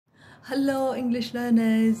Hello English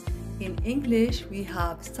learners! In English we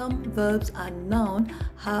have some verbs and nouns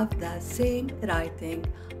have the same writing,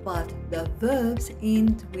 but the verbs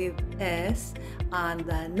end with S and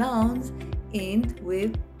the nouns end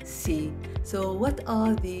with C. So what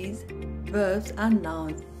are these verbs and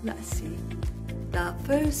nouns? Let's see. The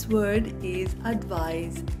first word is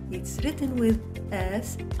advaiz. It's written with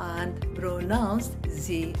S and pronounced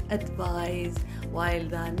Z, advais, while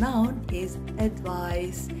the noun is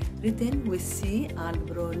advais, written with C and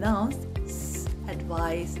pronounced S,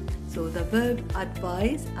 advais. So the verb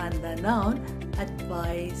advais and the noun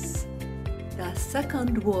advais. The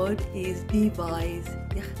second word is devise,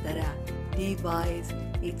 يخترع, devise.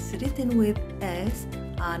 It's written with S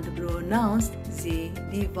and pronounced Z,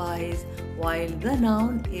 devise, while the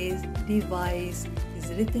noun is devise,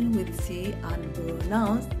 is written with C and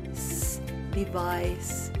pronounced S,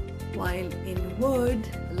 devise. While in word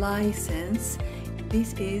license,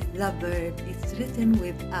 this is the verb. It's written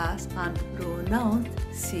with S and pronounced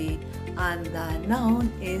C, and the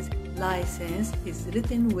noun is license, is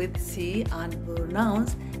written with C and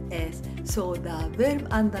pronounced S. So the verb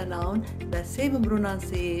and the noun, the same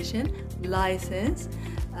pronunciation, license.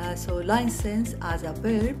 So license as a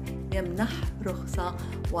verb, يمنح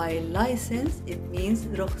رخصة, while license it means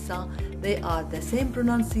رخصة. They are the same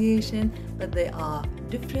pronunciation, but they are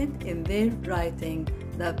different in their writing.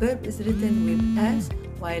 The verb is written with S,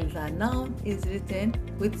 while the noun is written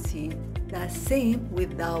with C. The same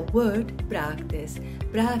with the word practice.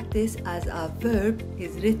 Practice as a verb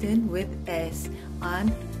is written with S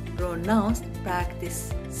and pronounced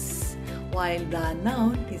practice, while the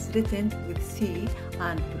noun is written with C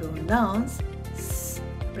and pronounced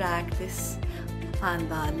practice. And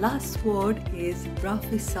the last word is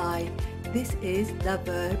prophesy. This is the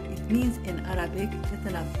verb. It means in Arabic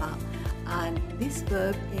يتنبأ, and this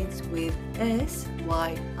verb ends with S,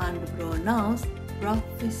 Y and pronounced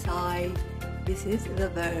prophesy. This is the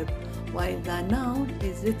verb, while the noun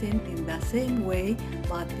is written in the same way,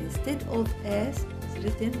 but instead of S, it's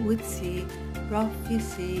written with C,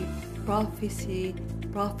 prophecy, prophecy,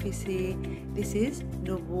 prophecy. This is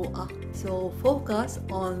نبوءة. So focus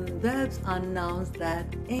on verbs and nouns that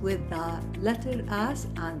end with the letter S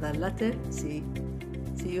and the letter C.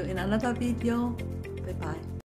 See you in another video. Bye bye.